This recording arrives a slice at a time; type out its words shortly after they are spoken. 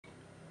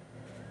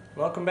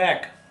Welcome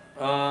back.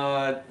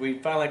 We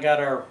finally got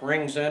our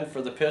rings in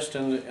for the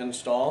piston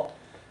install.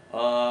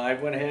 I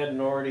went ahead and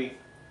already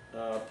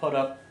put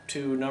up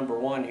to number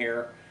one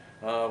here.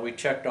 We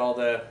checked all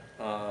the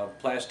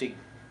plastic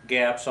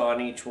gaps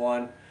on each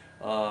one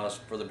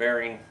for the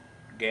bearing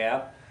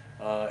gap.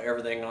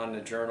 Everything on the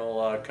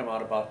journal come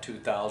out about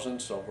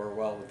 2,000, so we're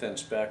well within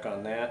spec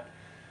on that.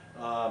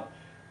 One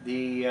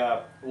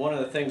of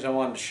the things I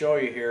wanted to show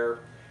you here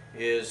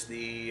is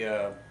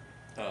the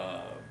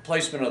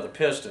placement of the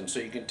piston, so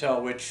you can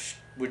tell which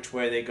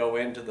way they go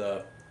into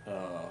the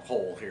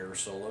hole here.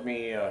 So let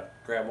me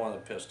grab one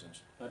of the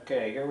pistons.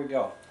 Okay, here we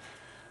go.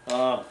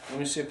 Let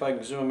me see if I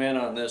can zoom in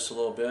on this a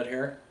little bit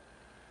here.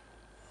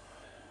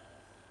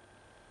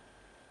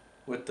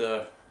 With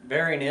the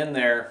bearing in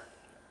there,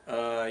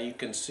 you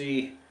can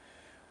see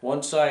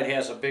one side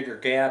has a bigger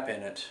gap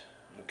in it.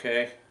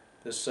 Okay,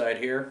 this side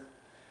here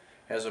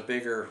has a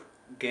bigger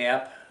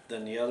gap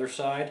than the other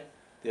side.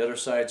 The other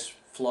side's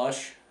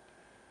flush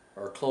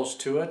or close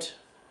to it.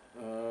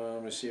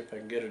 Let me see if I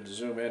can get it to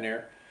zoom in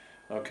here.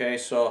 Okay,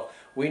 so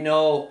we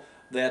know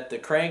that the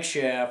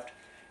crankshaft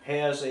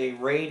has a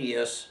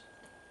radius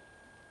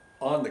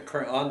on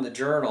the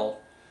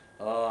journal,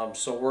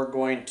 so we're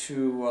going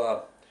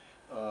to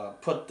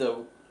put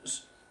the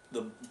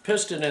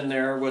piston in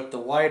there with the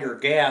wider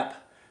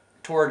gap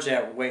towards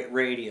that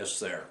radius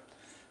there,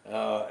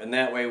 and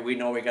that way we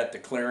know we got the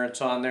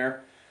clearance on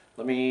there.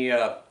 Let me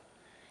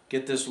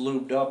get this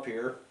lubed up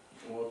here,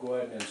 and we'll go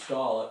ahead and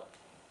install it.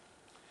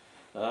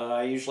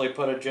 I usually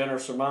put a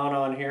generous amount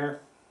on here.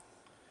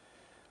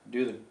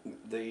 Do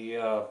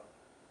the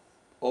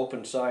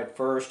open side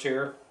first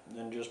here, and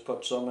then just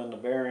put some in the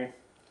bearing.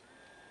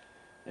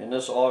 And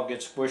this all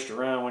gets squished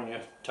around when you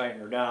tighten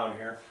her down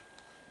here.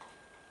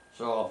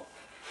 So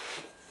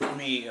let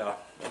me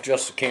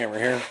adjust the camera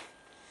here.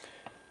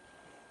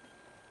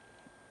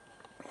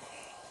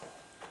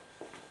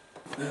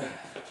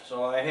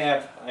 So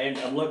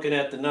I'm looking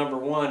at the number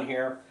one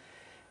here,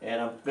 and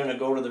I'm going to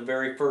go to the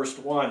very first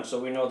one, so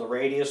we know the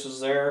radius is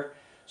there.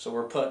 So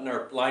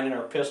we're lining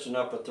our piston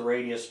up with the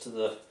radius to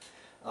the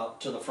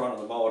front of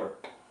the motor.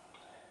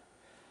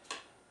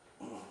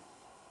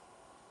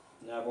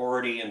 And I've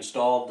already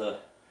installed the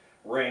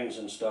rings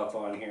and stuff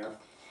on here.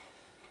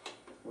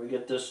 We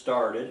get this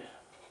started.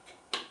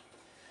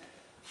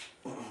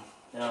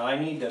 Now I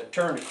need to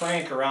turn the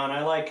crank around.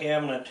 I like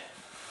having it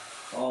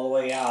all the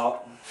way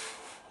out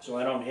so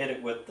I don't hit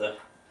it with the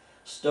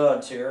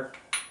studs here.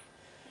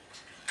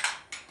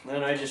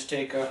 Then I just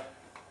take a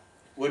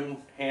wooden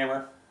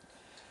hammer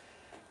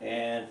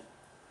and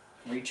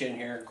reach in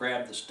here,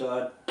 grab the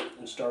stud,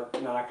 and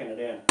start knocking it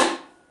in.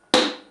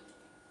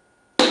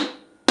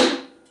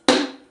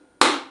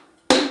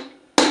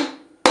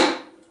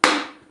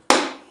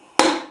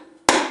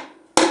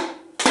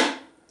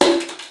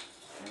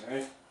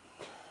 Alright.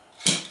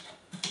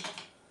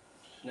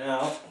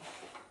 Now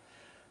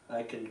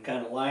I can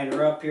kind of line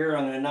her up here.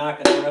 I'm going to knock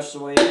it the rest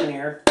of the way in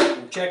here.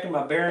 I'm checking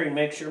my bearing,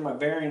 make sure my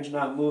bearing's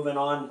not moving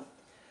on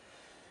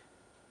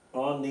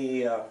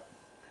the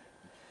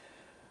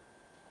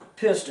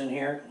piston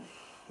here.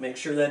 Make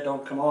sure that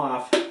don't come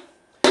off.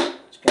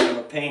 It's kind of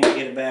a pain to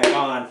get it back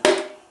on.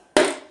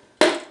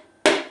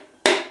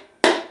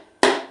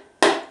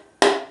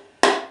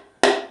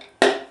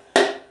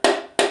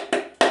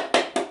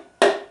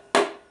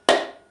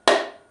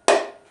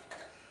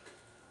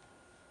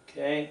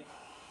 Okay.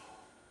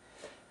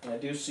 And I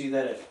do see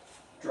that it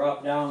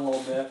dropped down a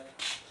little bit.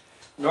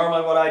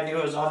 Normally what I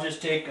do is I'll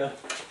just take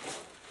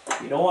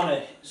you don't want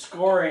to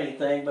score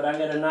anything, but I'm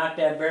going to knock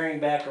that bearing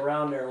back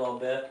around there a little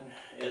bit.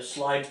 It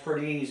slides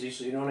pretty easy,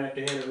 so you don't have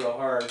to hit it real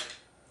hard.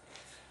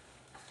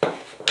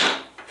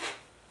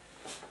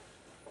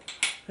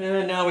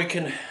 And now we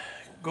can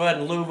go ahead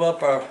and lube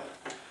up our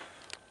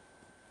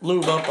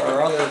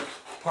other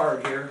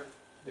part here,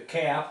 the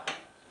cap.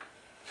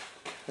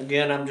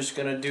 Again, I'm just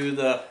going to do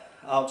the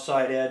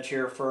outside edge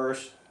here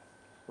first,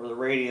 where the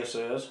radius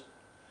is.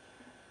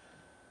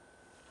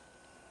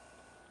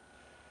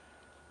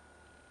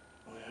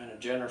 And a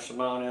generous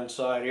amount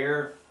inside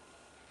here.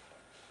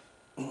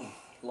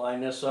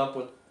 Line this up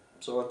with,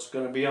 so it's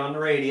going to be on the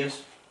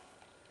radius.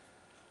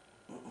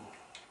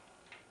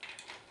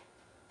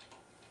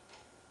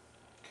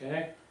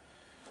 Okay.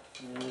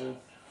 And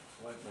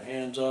wipe my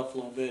hands off a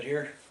little bit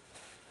here.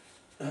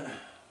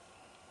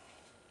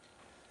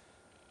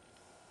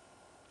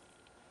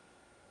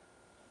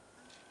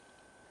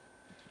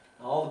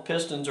 All the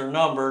pistons are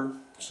numbered,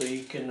 so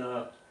you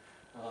can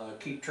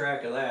keep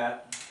track of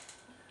that.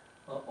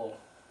 Uh-oh.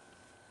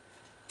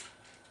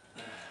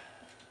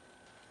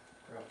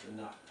 Drop the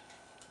nut.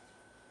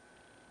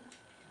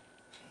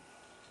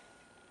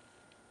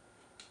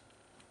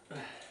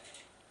 Alright,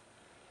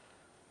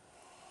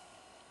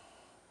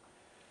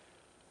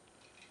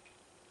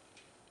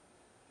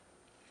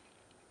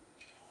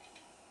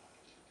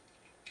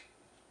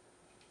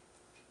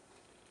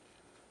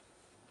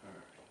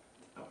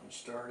 that one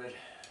started.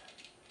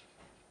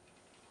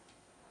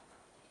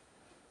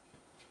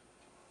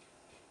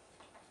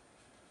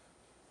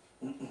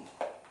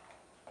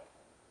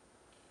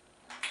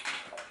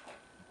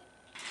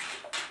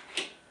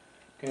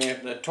 Okay,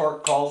 the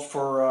torque calls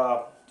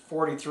for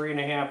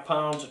 43.5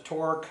 pounds of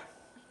torque,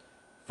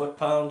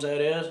 foot-pounds that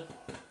is.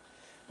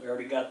 We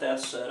already got that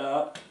set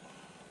up.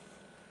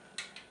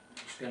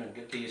 Just going to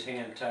get these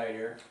hand tight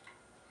here.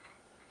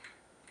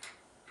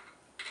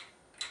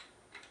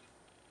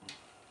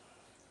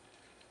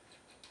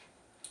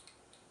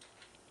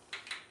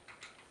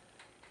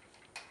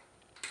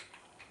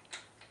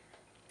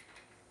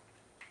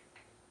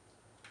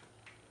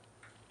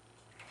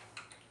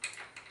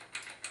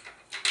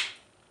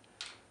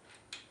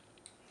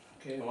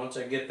 Okay, once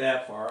I get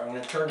that far, I'm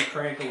going to turn the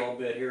crank a little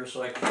bit here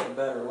so I can get a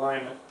better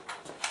alignment.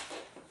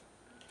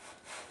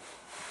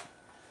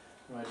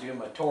 I'm going to do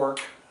my torque.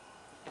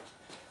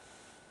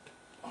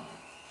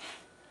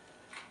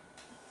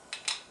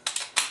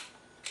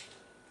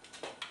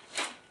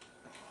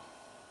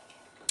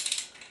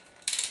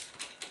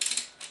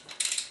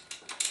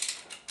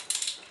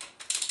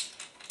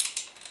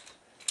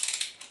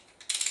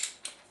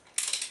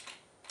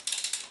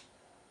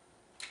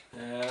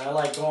 And I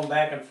like going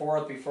back and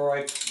forth before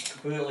I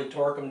completely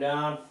torque them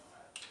down.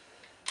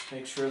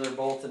 Make sure they're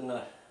both in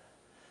the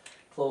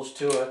close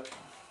to it.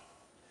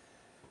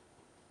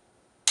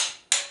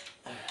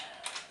 And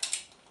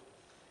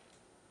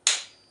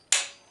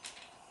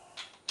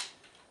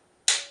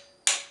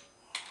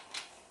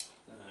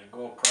I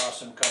go across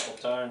them a couple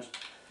times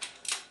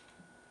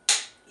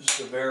just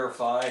to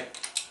verify.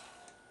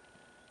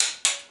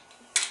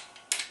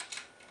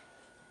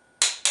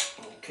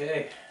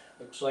 Okay,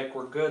 looks like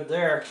we're good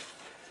there.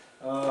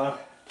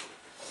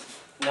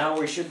 Now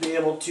we should be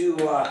able to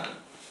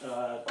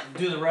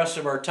do the rest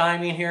of our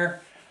timing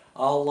here.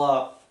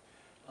 I'll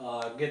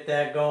get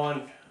that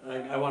going.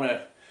 I want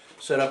to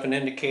set up an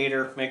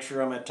indicator, make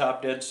sure I'm at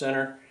top dead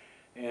center,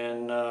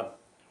 and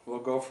we'll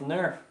go from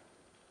there.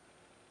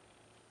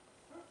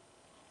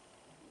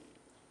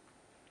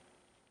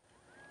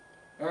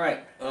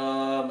 Alright,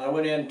 I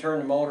went in and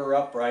turned the motor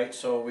upright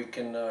so we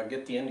can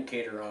get the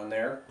indicator on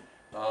there.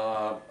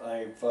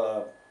 I've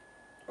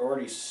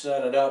already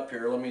set it up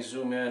here. Let me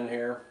zoom in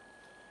here.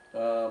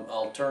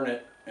 I'll turn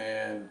it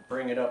and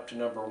bring it up to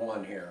number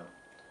 1 here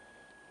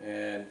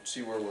and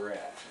see where we're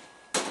at.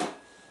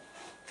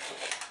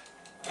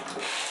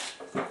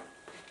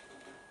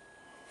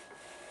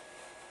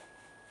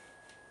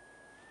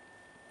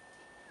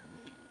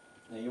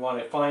 Now you want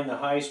to find the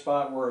high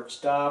spot where it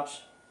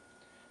stops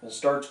and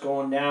starts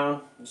going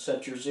down and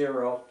set your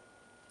 0.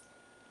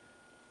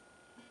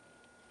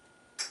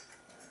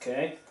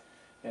 Okay,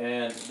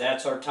 and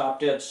that's our top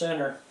dead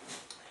center.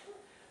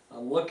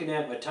 I'm looking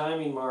at my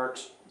timing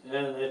marks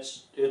and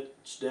it's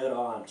dead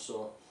on,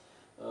 so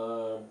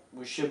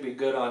we should be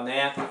good on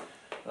that.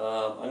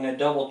 I'm going to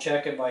double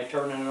check it by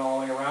turning it all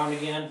the way around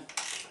again.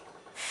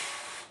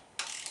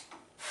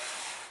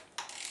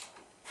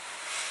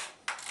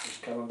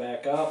 Just coming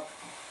back up.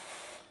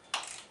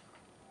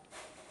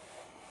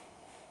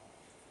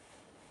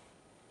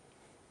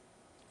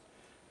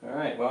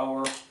 Alright, well,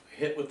 we're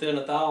hit within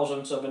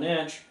 1/1000th of an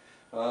inch.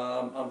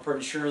 I'm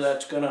pretty sure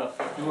that's going to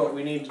do what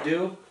we need to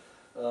do.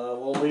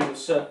 We'll leave it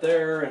set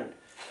there and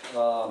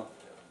we'll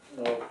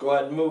go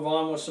ahead and move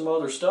on with some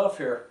other stuff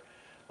here.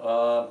 We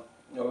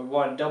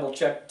want to double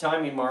check the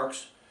timing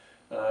marks.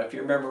 If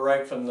you remember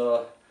right from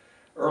the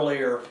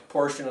earlier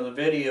portion of the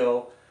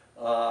video,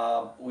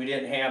 we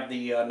didn't have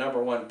the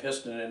number 1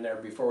 piston in there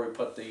before we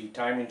put the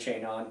timing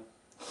chain on.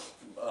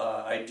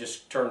 I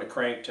just turned the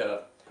crank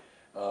to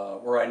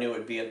where I knew it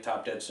would be at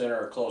top dead center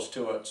or close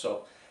to it.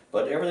 So,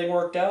 but everything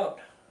worked out.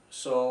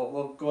 So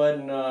we'll go ahead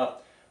and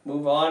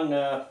move on.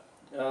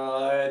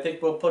 I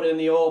think we'll put in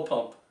the oil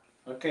pump.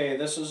 Okay,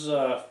 this is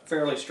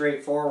fairly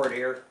straightforward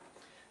here.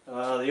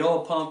 The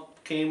oil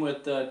pump came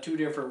with 2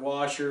 different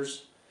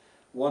washers.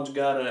 One's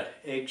got an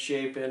egg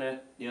shape in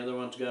it, the other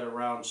one's got a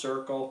round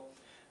circle.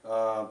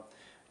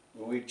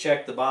 We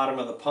checked the bottom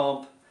of the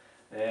pump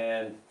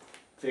and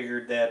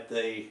figured that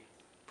the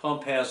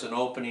pump has an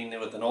opening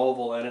with an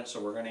oval in it,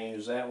 so we're going to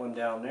use that one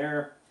down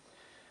there.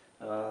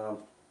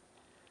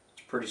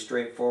 It's pretty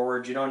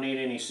straightforward. You don't need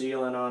any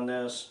sealant on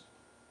this.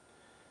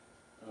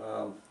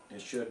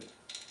 It should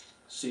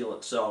seal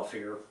itself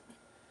here.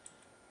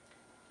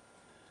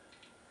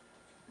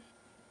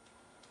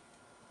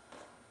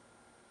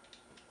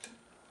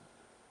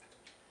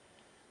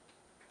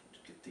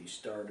 Let's get these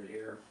started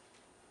here.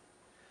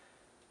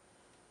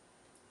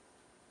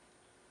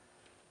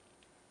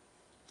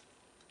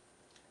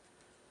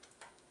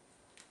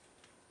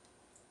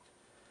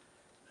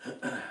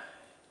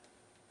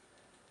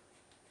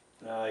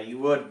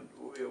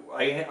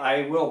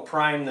 I will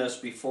prime this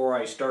before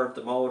I start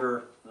the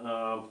motor.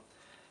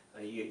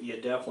 You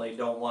definitely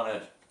don't want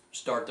to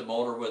start the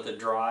motor with it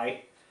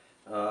dry.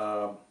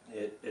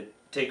 It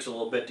takes a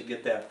little bit to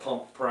get that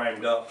pump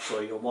primed up, so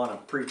you'll want to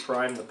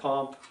pre-prime the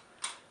pump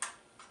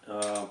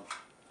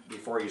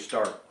before you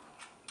start.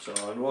 So,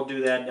 and we'll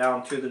do that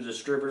down through the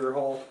distributor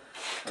hole.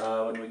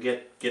 When we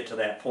get to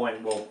that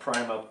point, we'll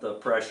prime up the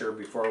pressure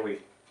before we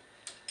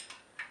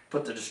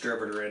put the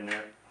distributor in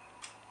there.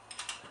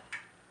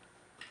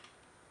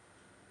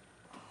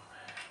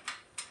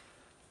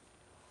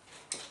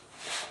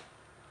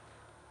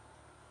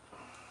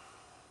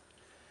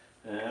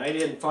 I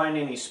didn't find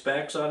any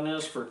specs on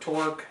this for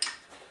torque,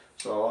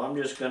 so I'm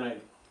just going to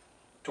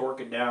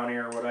torque it down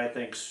here what I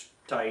think's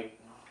tight.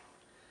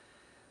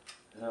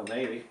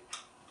 Maybe.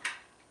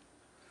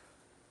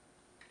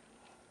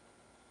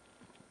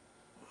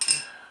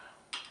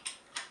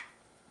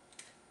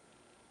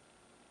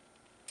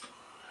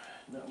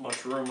 Not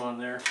much room on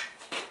there.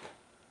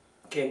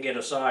 Can't get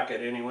a socket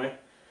anyway.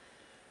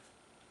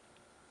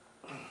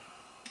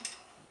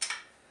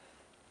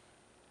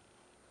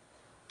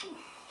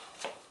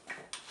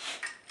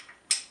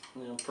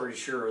 I'm pretty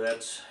sure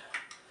that's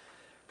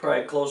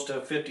probably close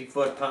to 50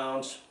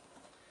 foot-pounds.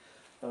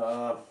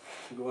 Go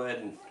ahead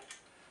and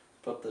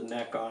put the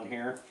neck on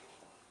here.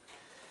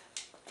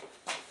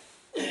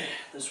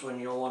 This one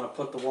you'll want to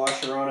put the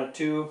washer on it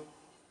too.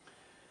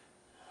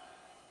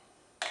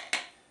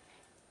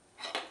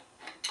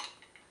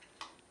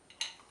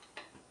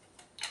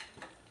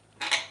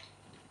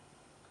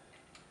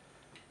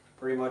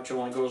 Pretty much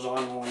only goes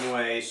on one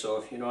way,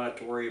 so if you don't have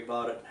to worry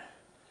about it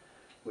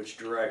which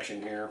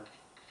direction here.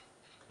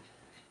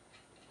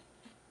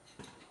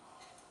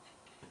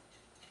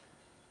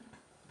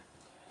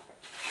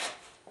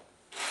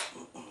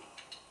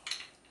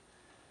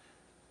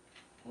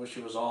 Wish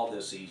it was all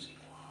this easy.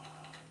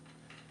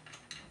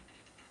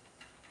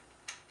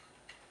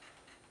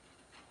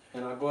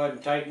 And I'll go ahead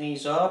and tighten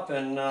these up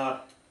and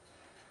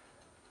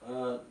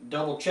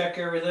double check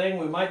everything.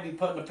 We might be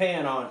putting a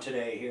pan on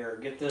today here.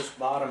 Get this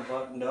bottom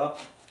buttoned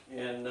up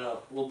and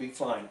we'll be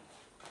fine.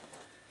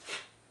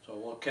 So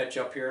we'll catch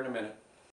up here in a minute.